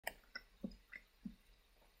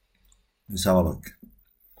Let's have a look.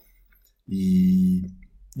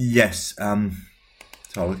 Yes, let's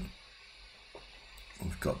have a look. What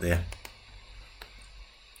we've got there.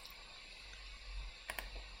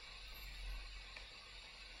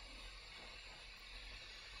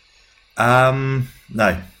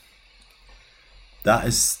 No. That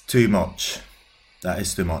is too much. That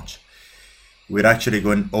is too much. We're actually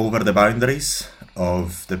going over the boundaries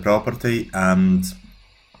of the property, and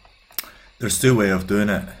there's two ways of doing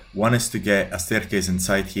it. One is to get a staircase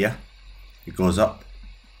inside here. It goes up.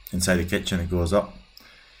 Inside the kitchen it goes up.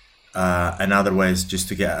 Another way is just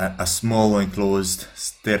to get a small enclosed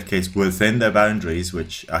staircase within the boundaries,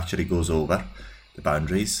 which actually goes over the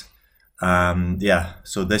boundaries. Yeah,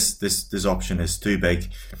 so this option is too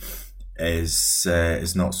big, is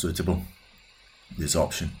not suitable, this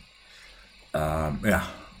option. Yeah.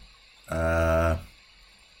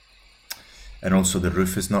 And also the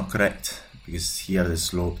roof is not correct, because here it's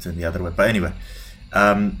sloped and the other way. But anyway,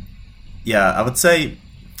 yeah, I would say,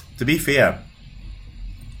 to be fair,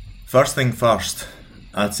 first thing first,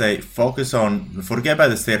 I'd say focus on, forget about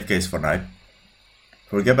the staircase for now.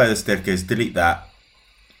 Forget about the staircase, delete that.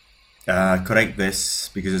 Correct this,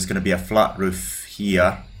 because it's going to be a flat roof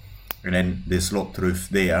here, and then the sloped roof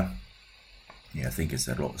there. Yeah, I think it's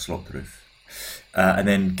a sloped roof. And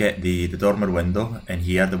then get the dormer window, and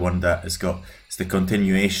here the one that has got, it's the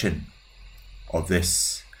continuation of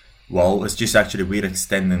this wall. It's just actually we're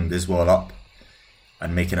extending this wall up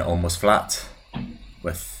and making it almost flat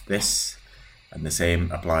with this, and the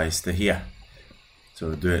same applies to here.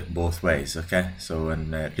 So do it both ways, okay? So,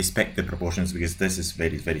 and respect the proportions, because this is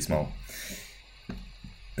very, very small.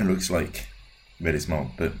 It looks like very small,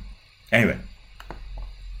 but anyway,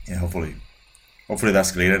 yeah, hopefully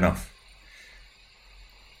that's clear enough.